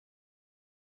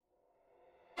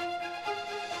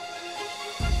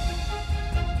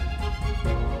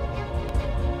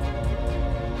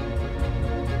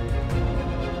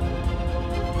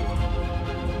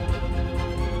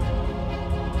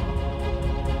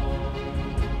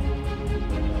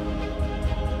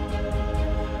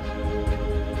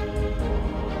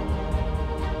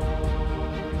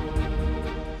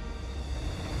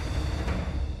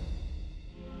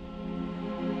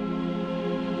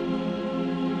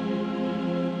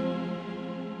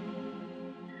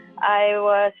I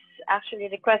was actually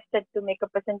requested to make a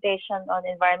presentation on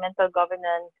environmental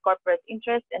governance, corporate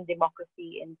interest, and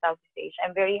democracy in Southeast Asia.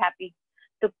 I'm very happy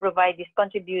to provide this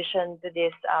contribution to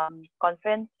this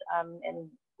conference, and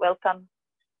welcome.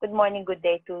 Good morning, good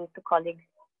day to colleagues.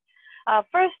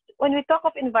 First, when we talk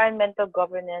of environmental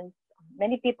governance,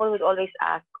 many people would always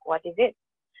ask, what is it?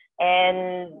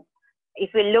 And if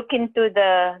we look into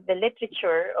the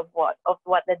literature of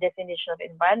what the definition of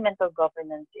environmental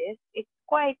governance is, it's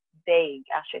quite vague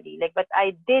actually. But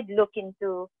I did look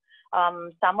into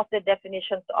some of the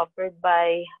definitions offered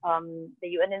by the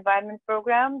UN Environment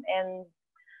Program, and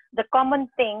the common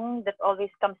thing that always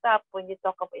comes up when you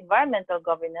talk of environmental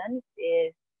governance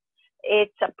is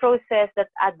it's a process that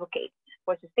advocates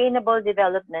for sustainable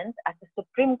development as a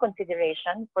supreme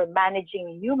consideration for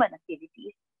managing human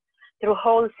activities through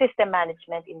whole system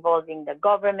management involving the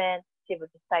government, civil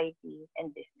society,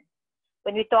 and business.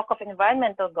 When we talk of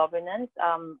environmental governance,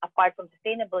 apart from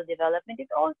sustainable development, it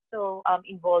also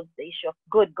involves the issue of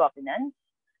good governance,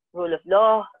 rule of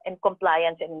law, and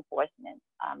compliance and enforcement.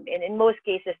 And in most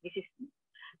cases, this is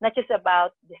not just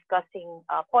about discussing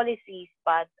policies,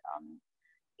 but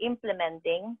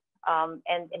implementing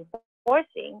and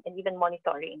enforcing and even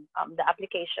monitoring the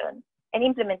application and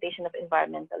implementation of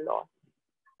environmental laws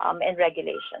and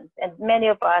regulations. And many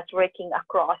of us working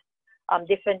across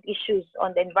different issues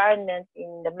on the environment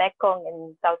in the Mekong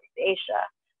and Southeast Asia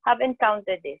have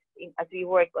encountered this as we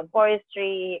work on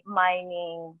forestry,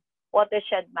 mining,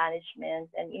 watershed management,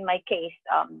 and in my case,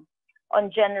 on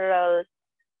general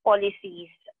policies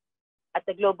at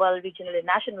the global, regional, and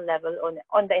national level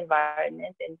on the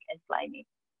environment and climate.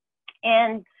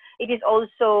 And it is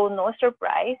also no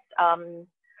surprise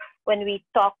when we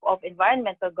talk of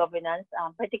environmental governance,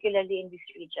 particularly in this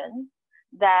region,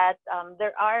 that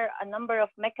there are a number of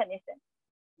mechanisms,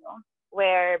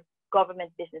 where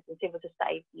government, business, and civil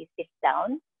society sit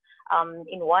down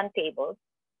in one table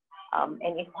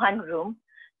and in one room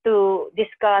to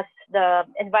discuss the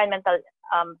environmental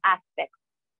aspects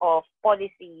of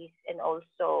policies and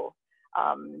also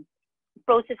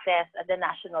processes at the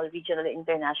national, regional, and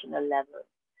international level.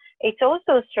 It's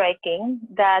also striking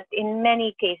that in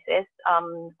many cases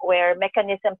where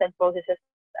mechanisms and processes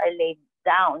are laid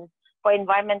down for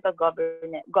environmental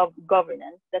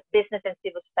governance, that business and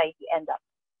civil society end up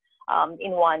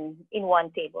in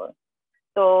one table.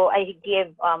 So I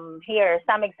give here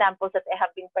some examples that I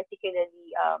have been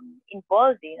particularly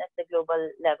involved in at the global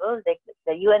level.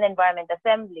 The UN Environment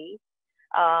Assembly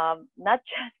not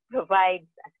just provides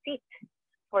a seat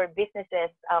for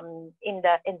businesses in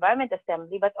the Environment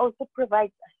Assembly, but also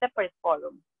provides a separate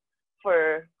forum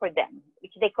for them,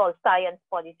 which they call Science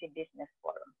Policy Business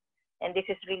Forum. And this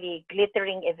is really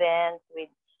glittering events with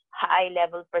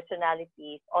high-level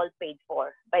personalities, all paid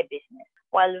for by business.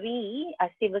 While we, as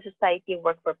civil society,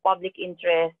 work for public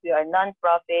interest, we are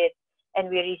non-profit, and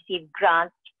we receive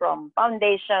grants from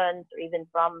foundations or even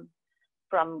from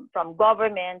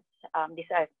governments.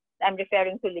 I'm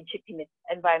referring to legitimate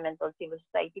environmental civil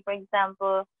society, for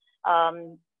example.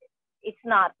 It's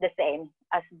not the same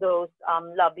as those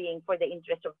lobbying for the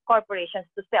interest of corporations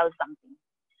to sell something.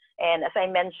 And as I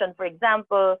mentioned, for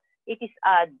example, it is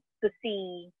odd to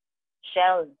see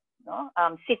Shell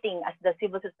sitting as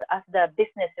the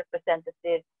business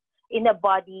representative in a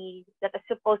body that is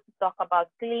supposed to talk about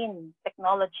clean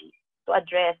technologies to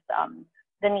address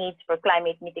the needs for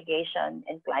climate mitigation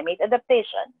and climate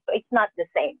adaptation. So it's not the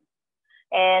same.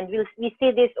 And we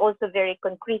see this also very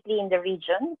concretely in the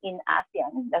region, in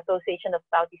ASEAN, the Association of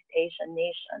Southeast Asian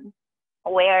Nations,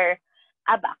 where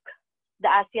ABAC, the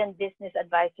ASEAN Business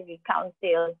Advisory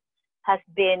Council, has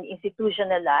been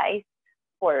institutionalized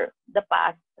for the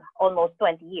past almost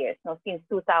 20 years, since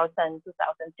 2000,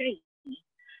 2003,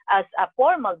 as a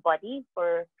formal body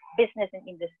for business and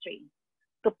industry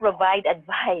to provide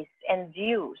advice and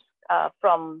views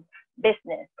from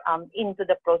business into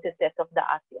the processes of the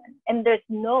ASEAN. And there's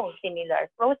no similar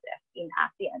process in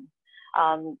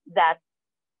ASEAN that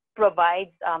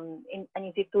provides an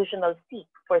institutional seat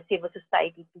for civil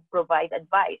society to provide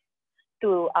advice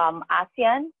to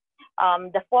ASEAN.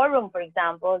 The forum, for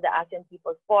example, the ASEAN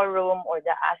People's Forum or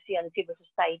the ASEAN Civil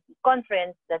Society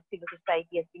Conference that civil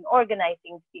society has been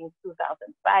organizing since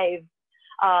 2005,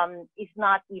 is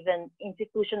not even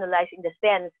institutionalized in the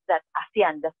sense that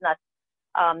ASEAN does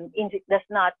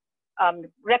not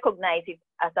recognize it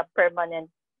as a permanent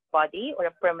body or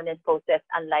a permanent process,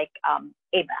 unlike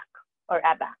ABAC or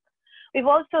ABAC. We've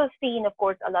also seen, of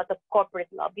course, a lot of corporate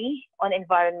lobby on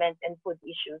environment and food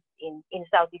issues in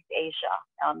Southeast Asia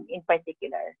in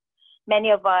particular.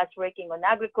 Many of us working on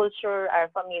agriculture are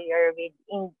familiar with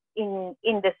in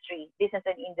industry, business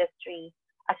and industry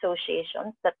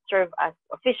associations that serve as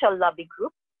official lobby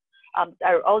groups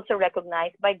are also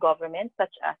recognized by governments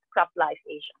such as CropLife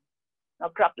Asia. Now,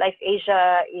 CropLife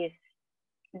Asia is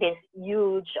this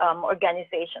huge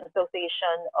organization,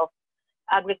 association of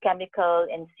agrochemical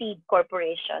and seed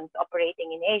corporations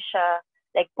operating in Asia,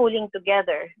 like pooling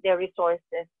together their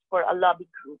resources for a lobby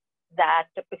group that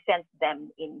represents them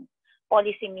in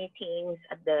policy meetings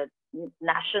at the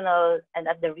national and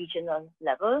at the regional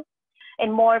level.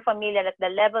 And more familiar at the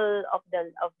level of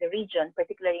the region,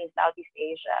 particularly in Southeast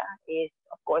Asia, is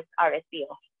of course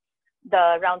RSPO,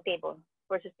 the Roundtable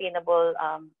for Sustainable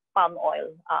Palm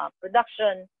Oil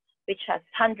Production, which has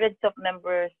hundreds of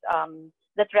members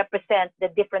that represent the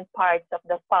different parts of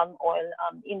the palm oil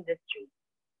industry,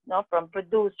 from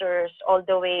producers all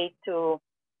the way to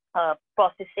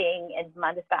processing and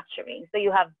manufacturing. So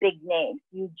you have big names,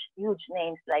 huge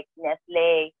names like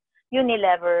Nestle,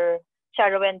 Unilever,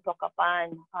 Charoen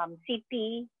Procapan,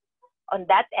 CP on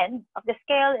that end of the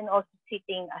scale, and also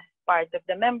sitting as part of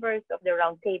the members of the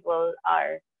roundtable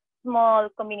are small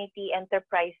community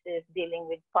enterprises dealing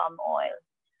with palm oil.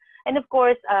 And of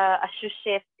course, as you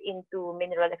shift into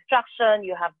mineral extraction,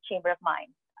 you have Chamber of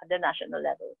Mines at the national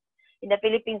level. In the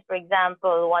Philippines, for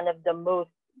example, one of the most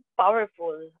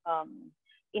powerful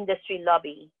industry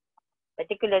lobby,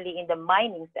 particularly in the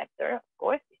mining sector, of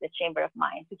course, is the Chamber of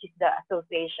Mines, which is the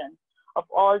association of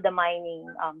all the mining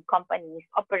companies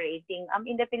operating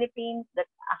in the Philippines that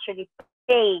actually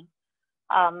pay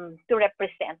to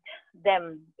represent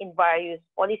them in various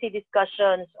policy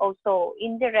discussions, also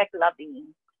indirect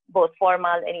lobbying, both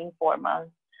formal and informal,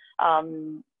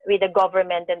 with the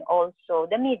government and also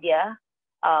the media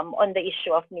on the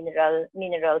issue of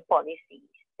mineral policies.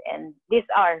 And these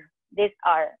are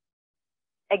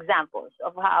examples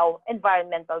of how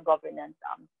environmental governance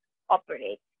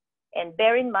operates. And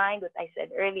bear in mind what I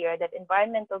said earlier, that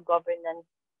environmental governance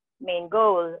main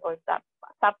goal or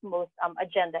topmost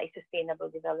agenda is sustainable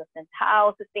development.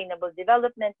 How sustainable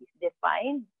development is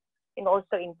defined and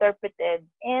also interpreted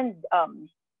and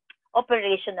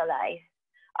operationalized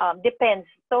depends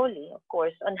solely, of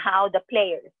course, on how the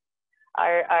players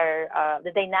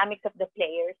the dynamics of the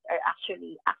players are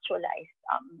actually actualized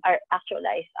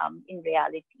in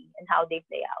reality and how they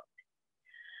play out.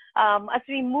 As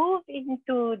we move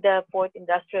into the fourth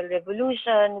industrial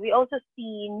revolution, we also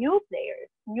see new players,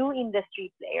 new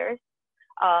industry players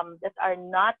that are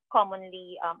not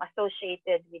commonly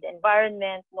associated with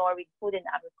environment nor with food and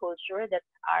agriculture, that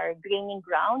are gaining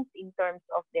ground in terms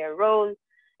of their role,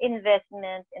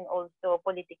 investment, and also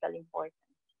political importance.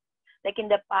 Like in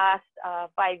the past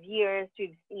 5 years,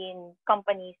 we've seen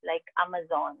companies like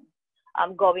Amazon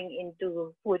going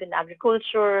into food and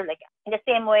agriculture. Like in the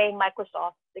same way,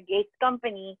 Microsoft, the Gates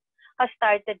company, has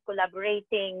started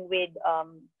collaborating with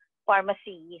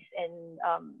pharmacies and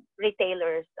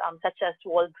retailers such as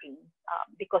Walgreens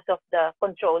because of the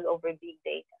control over big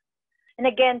data. And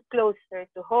again, closer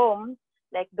to home,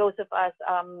 like those of us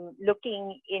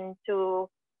looking into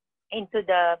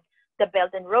the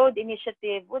Belt and Road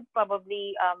Initiative would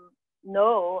probably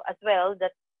know as well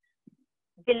that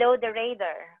below the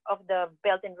radar of the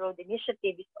Belt and Road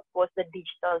Initiative is, of course, the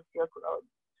Digital Silk Road.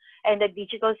 And the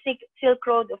Digital Silk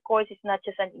Road, of course, is not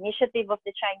just an initiative of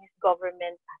the Chinese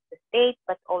government as the state,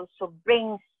 but also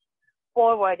brings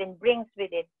forward and brings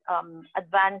with it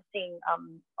advancing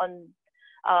on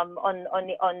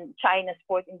China's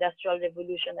fourth industrial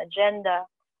revolution agenda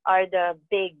are the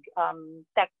big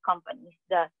tech companies,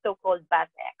 the so-called BACC,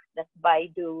 that's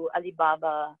Baidu,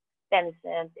 Alibaba,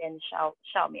 Tencent, and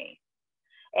Xiaomi.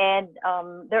 And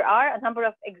there are a number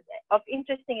of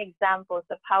interesting examples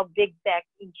of how big tech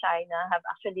in China have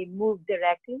actually moved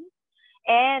directly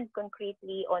and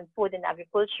concretely on food and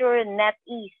agriculture.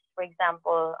 NetEase, for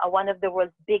example, one of the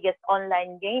world's biggest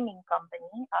online gaming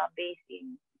company based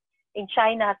in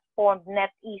China, has formed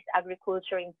NetEase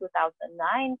Agriculture in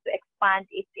 2009 to expand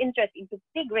its interest into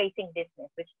pig raising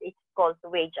business, which is called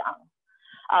Weijiang.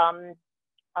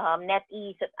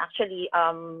 NetEase has actually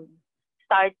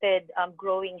started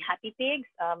growing happy pigs,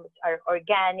 which are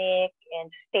organic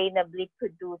and sustainably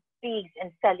produced pigs,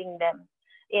 and selling them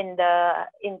in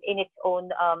its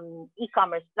own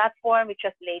e-commerce platform, which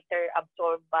was later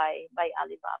absorbed by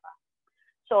Alibaba.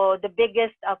 So the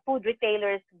biggest food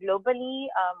retailers globally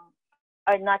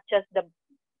are not just the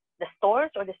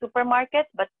stores or the supermarkets,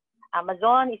 but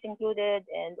Amazon is included,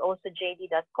 and also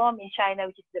JD.com in China,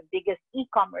 which is the biggest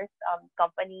e-commerce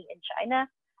company in China,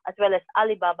 as well as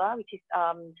Alibaba, which is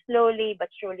slowly but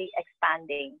surely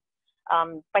expanding,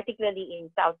 particularly in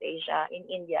South Asia, in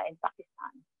India and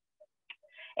Pakistan.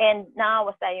 And now,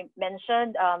 as I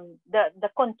mentioned, the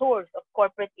contours of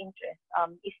corporate interest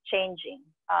is changing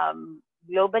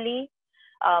globally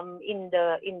in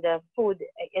the food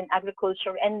and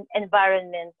agriculture and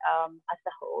environment as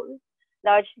a whole,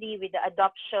 largely with the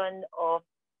adoption of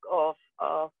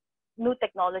new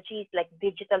technologies like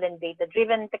digital and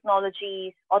data-driven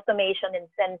technologies, automation and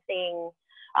sensing,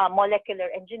 molecular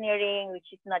engineering, which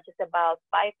is not just about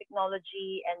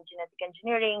biotechnology and genetic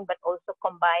engineering, but also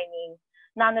combining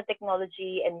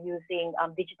nanotechnology and using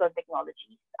digital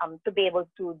technologies to be able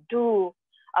to do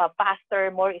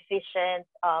faster, more efficient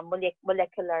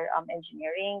molecular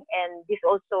engineering. And this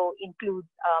also includes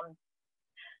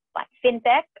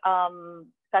fintech,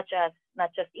 such as not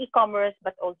just e-commerce,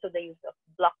 but also the use of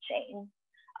blockchain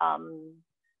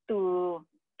to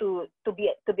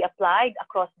be applied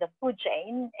across the food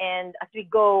chain. And as we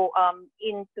go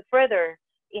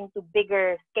into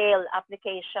bigger scale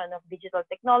application of digital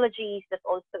technologies, that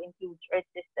also includes earth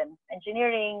systems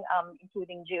engineering,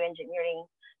 including geoengineering,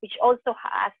 which also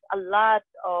has a lot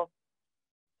of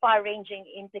far-ranging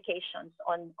implications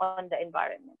on the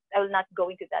environment. I will not go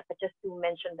into that, but just to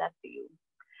mention that to you.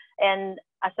 And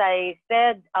as I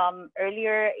said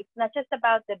earlier, it's not just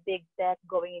about the big tech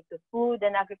going into food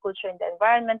and agriculture and the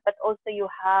environment, but also you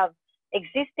have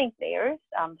existing players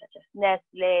such as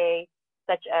Nestle,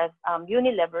 such as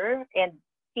Unilever and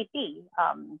CP,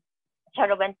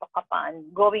 Charawan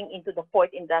Pakapan, going into the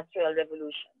fourth industrial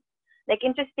revolution. Like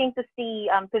interesting to see,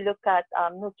 to look at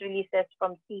news releases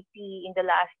from CP in the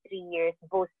last 3 years,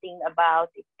 boasting about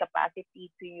its capacity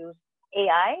to use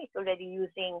AI. It's already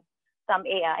using some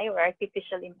AI or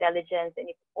artificial intelligence in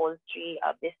its poultry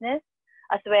business,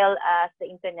 as well as the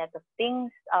Internet of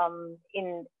Things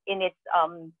in its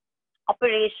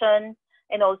operation,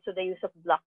 and also the use of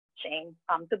blockchain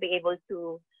to be able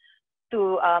to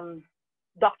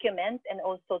document and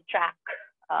also track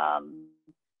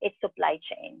its supply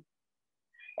chain.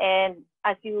 And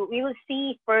as we will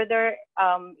see further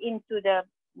into the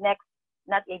next,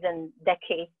 not even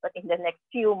decades, but in the next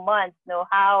few months,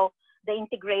 how the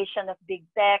integration of big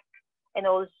tech and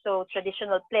also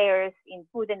traditional players in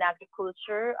food and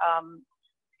agriculture,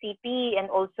 CP, and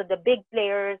also the big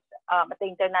players at the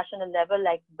international level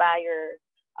like Bayer,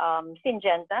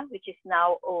 Syngenta, which is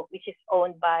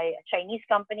owned by a Chinese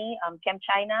company,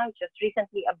 ChemChina, which was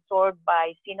recently absorbed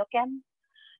by Sinochem,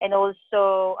 and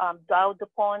also Dow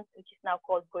DuPont, which is now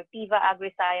called Corteva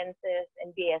Agrisciences,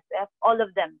 and BASF. All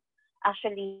of them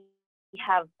actually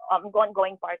have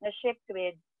ongoing partnerships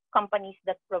with companies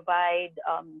that provide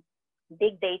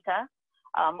big data,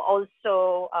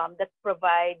 also that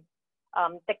provide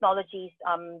technologies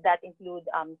that include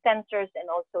sensors and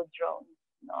also drones.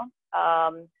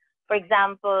 For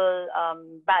example,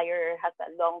 Bayer has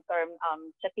a long-term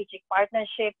strategic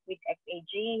partnership with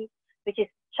XAG, which is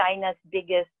China's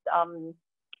biggest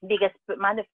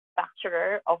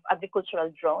manufacturer of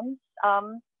agricultural drones.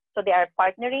 So they are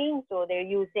partnering. So they're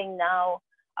using now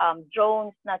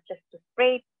drones not just to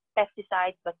spray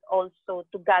pesticides, but also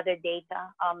to gather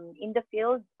data in the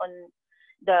field on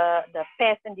the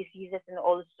pests and diseases, and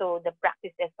also the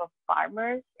practices of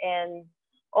farmers. And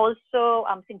also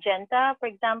Syngenta, for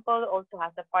example, also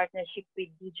has a partnership with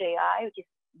DJI, which is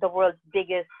the world's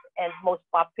biggest and most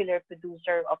popular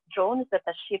producer of drones that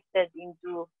has shifted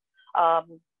into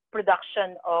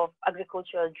production of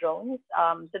agricultural drones.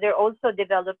 So they're also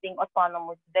developing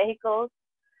autonomous vehicles,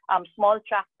 small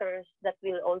tractors that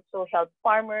will also help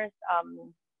farmers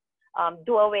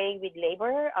do away with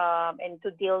labor and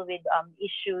to deal with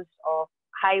issues of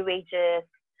high wages,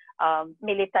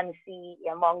 militancy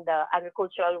among the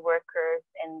agricultural workers,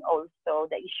 and also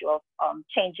the issue of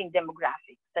changing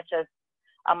demographics, such as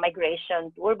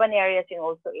migration to urban areas and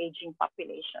also aging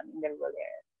population in the rural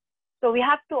areas. So we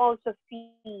have to also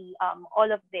see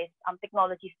all of these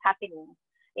technologies happening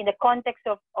in the context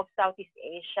of Southeast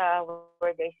Asia,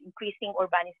 where there's increasing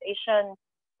urbanization,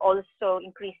 also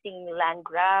increasing land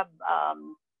grab,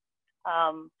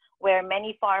 where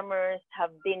many farmers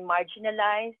have been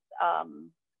marginalized,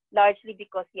 largely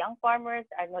because young farmers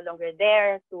are no longer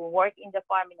there to work in the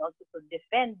farm and also to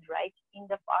defend rights in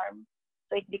the farm.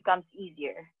 So it becomes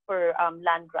easier for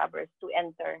land grabbers to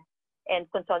enter and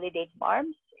consolidate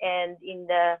farms. And in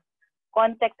the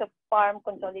context of farm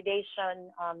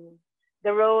consolidation,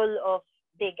 the role of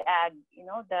big ag,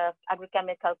 the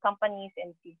agrochemical companies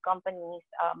and seed companies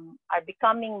are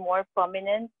becoming more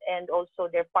prominent, and also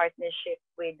their partnership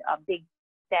with big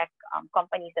tech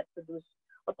companies that produce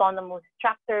autonomous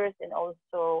tractors and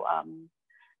also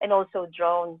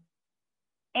drones.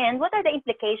 And what are the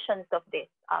implications of this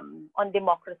on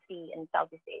democracy in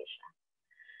Southeast Asia?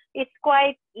 It's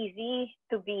quite easy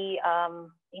to be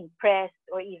impressed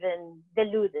or even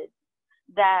deluded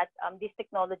that these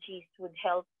technologies would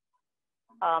help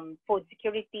food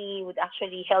security, would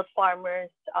actually help farmers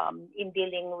in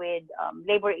dealing with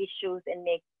labor issues and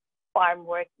make farm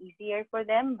work easier for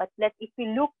them. But if we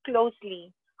look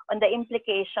closely on the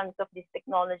implications of these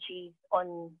technologies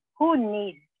on who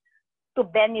needs to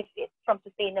benefit from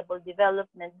sustainable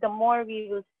development, the more we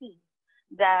will see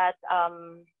that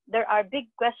there are big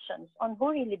questions on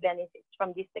who really benefits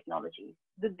from these technologies.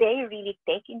 Do they really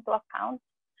take into account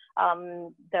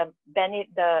the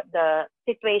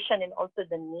situation and also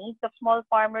the needs of small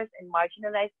farmers and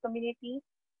marginalized communities?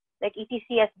 Like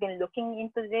ETC has been looking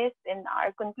into this, and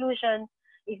our conclusion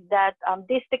is that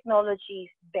these technologies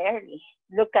barely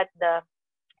look at the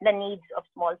needs of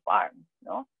small farms.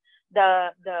 No,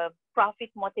 the profit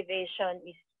motivation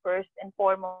is first and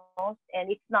foremost, and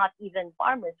it's not even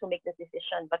farmers who make the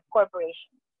decision, but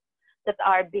corporations that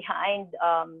are behind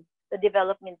the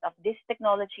development of these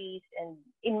technologies, and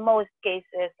in most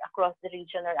cases across the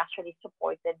region are actually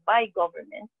supported by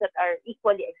governments that are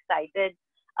equally excited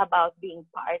about being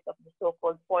part of the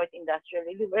so-called fourth industrial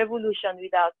revolution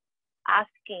without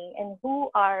asking and who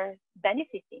are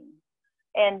benefiting.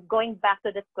 And going back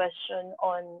to that question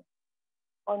on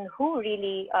who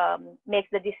really makes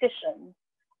the decision,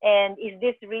 and is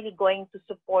this really going to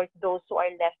support those who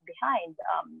are left behind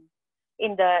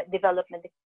in the development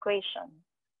equation?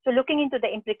 So looking into the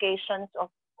implications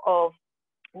of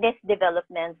these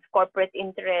developments, corporate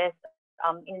interests,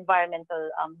 environmental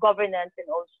governance, and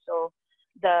also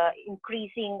the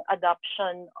increasing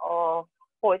adoption of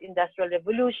fourth industrial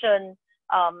revolution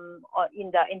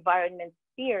in the environment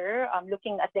sphere,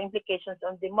 looking at the implications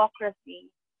on democracy,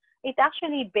 it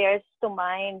actually bears to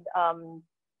mind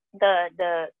the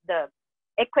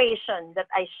equation that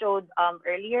I showed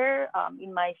earlier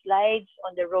in my slides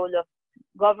on the role of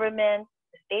government,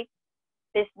 state,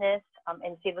 business,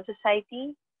 and civil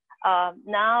society.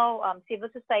 Now, civil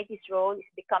society's role is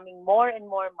becoming more and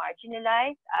more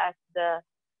marginalized as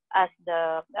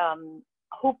the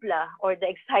hoopla or the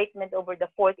excitement over the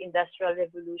fourth industrial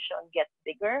revolution gets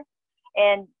bigger.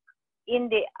 And in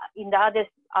the other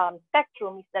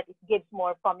spectrum is that it gives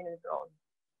more prominent role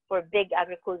for big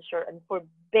agriculture and for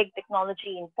big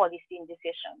technology in policy and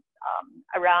decisions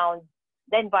around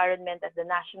the environment at the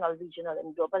national, regional,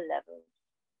 and global levels.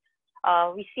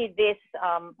 We see this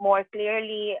more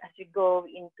clearly as we go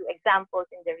into examples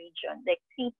in the region, like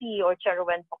CP or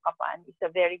Charawan Pokapan is a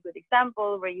very good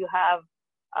example where you have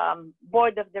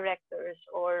board of directors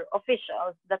or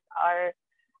officials that are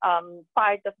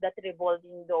part of that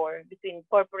revolving door between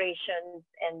corporations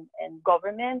and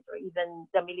government or even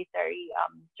the military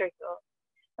circle.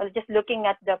 I was just looking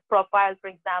at the profile, for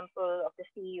example, of the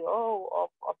CEO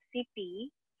of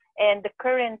CP and the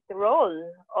current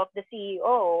role of the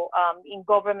CEO in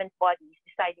government bodies,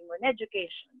 deciding on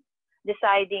education,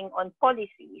 deciding on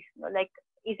policies. You know, like,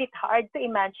 is it hard to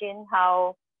imagine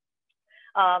how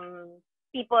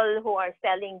people who are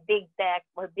selling big tech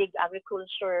or big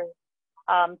agriculture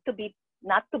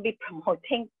not to be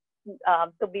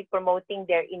promoting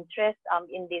their interest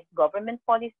in these government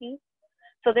policies?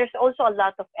 So there's also a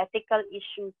lot of ethical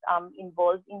issues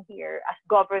involved in here as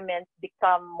governments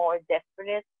become more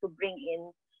desperate to bring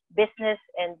in business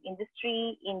and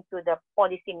industry into the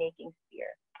policy-making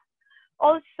sphere.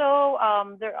 Also,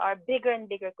 there are bigger and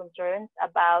bigger concerns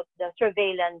about the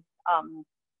surveillance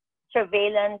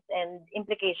and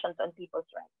implications on people's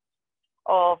rights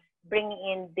of bringing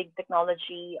in big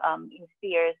technology in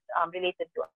spheres related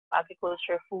to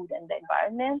agriculture, food, and the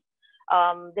environment.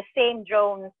 The same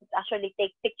drones actually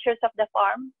take pictures of the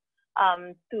farm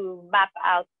to map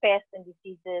out pests and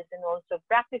diseases, and also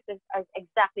practices are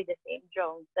exactly the same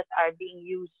drones that are being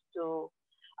used to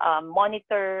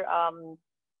monitor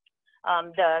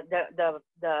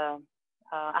the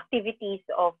activities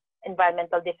of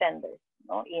environmental defenders, you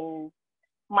know, in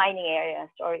mining areas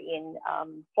or in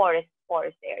forest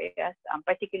areas,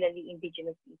 particularly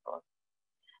indigenous peoples.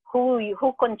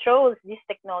 Who controls these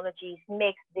technologies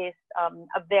makes this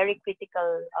a very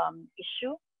critical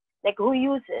issue. Like, who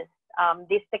uses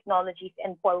these technologies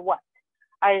and for what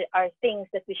are things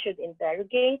that we should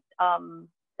interrogate,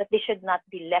 that they should not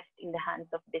be left in the hands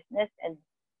of business and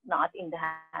not in the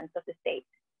hands of the state.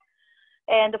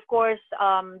 And of course,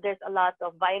 there's a lot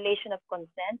of violation of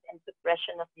consent and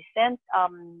suppression of dissent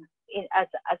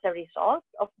as a result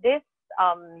of this.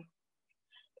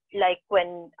 Like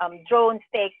when drones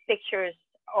take pictures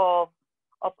of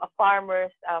a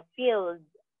farmer's field,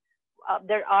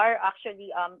 there are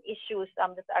actually issues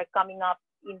that are coming up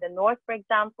in the north, for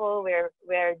example,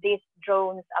 where these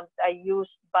drones are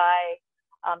used by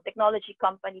technology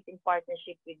companies in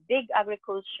partnership with big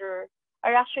agriculture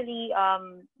are actually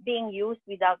being used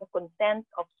without the consent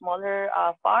of smaller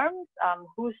farms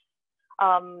whose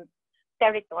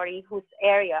territory, whose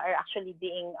area are actually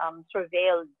being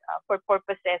surveilled for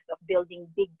purposes of building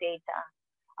big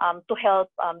data to help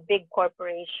big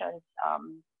corporations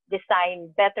design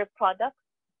better products,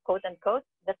 quote unquote,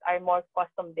 that are more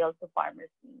custom built to farmers'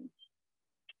 needs.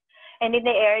 And in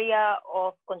the area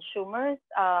of consumers,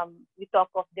 we talk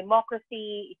of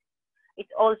democracy. It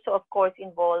also, of course,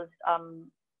 involves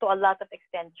to a lot of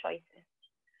extent choices.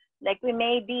 Like we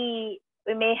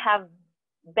may have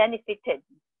benefited,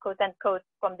 quote unquote,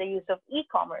 from the use of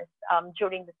e-commerce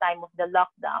during the time of the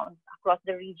lockdowns across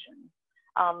the region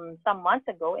some months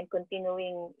ago, and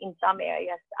continuing in some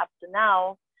areas up to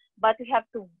now. But we have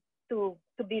to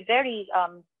be very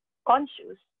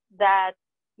conscious that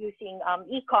using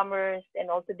e-commerce and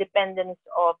also dependence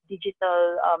of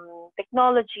digital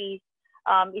technologies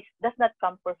does not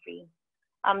come for free.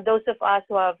 Those of us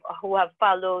who have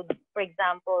followed, for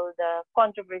example, the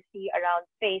controversy around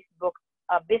Facebook's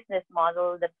business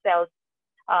model that sells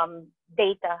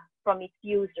data from its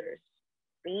users,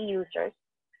 free users,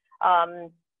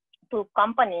 to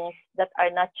companies that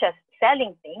are not just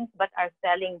selling things but are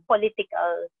selling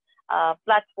political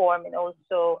platform and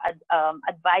also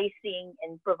advising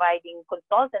and providing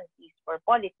consultancies for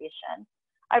politicians,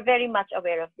 are very much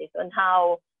aware of this, on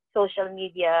how social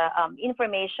media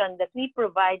information that we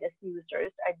provide as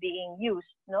users are being used,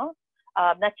 not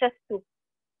just to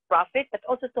profit, but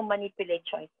also to manipulate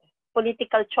choices,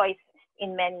 political choices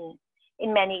in many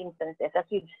instances, as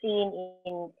we've seen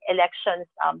in elections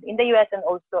in the US and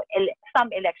also some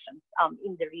elections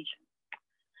in the region.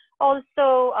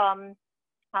 Also,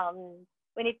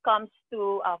 when it comes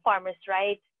to farmers'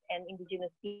 rights and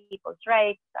indigenous people's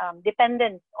rights,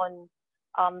 dependence on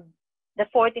the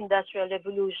fourth industrial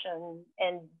revolution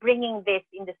and bringing this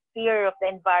in the sphere of the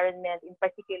environment, in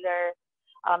particular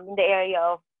in the area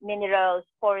of minerals,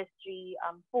 forestry,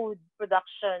 food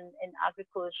production, and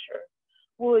agriculture,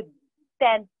 would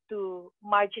tend to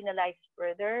marginalize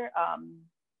further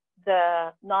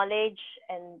the knowledge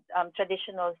and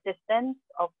traditional systems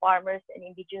of farmers and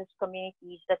indigenous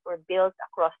communities that were built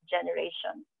across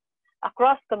generations,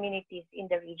 across communities in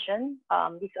the region.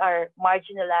 These are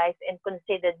marginalized and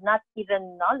considered not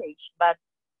even knowledge, but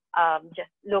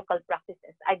just local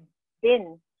practices. I've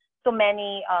been to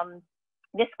many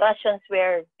discussions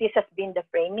where this has been the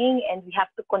framing, and we have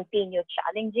to continue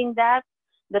challenging that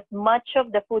much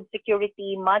of the food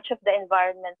security, much of the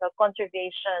environmental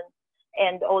conservation,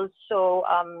 and also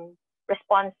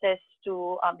responses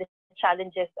to the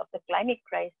challenges of the climate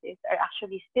crisis are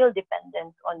actually still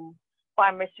dependent on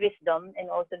farmers' wisdom and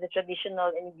also the traditional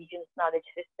and indigenous knowledge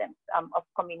systems of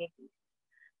communities.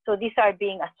 So these are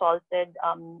being assaulted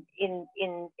in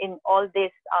all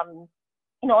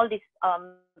this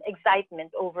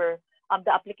excitement over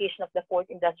the application of the fourth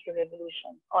industrial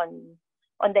revolution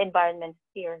on the environment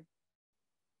sphere.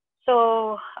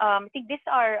 So I think these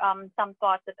are some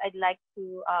thoughts that I'd like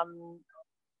to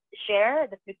share,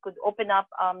 that we could open up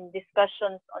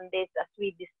discussions on this as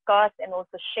we discuss and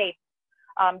also shape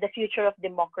the future of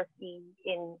democracy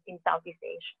in Southeast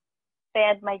Asia. So I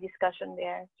end my discussion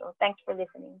there. So thanks for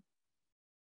listening.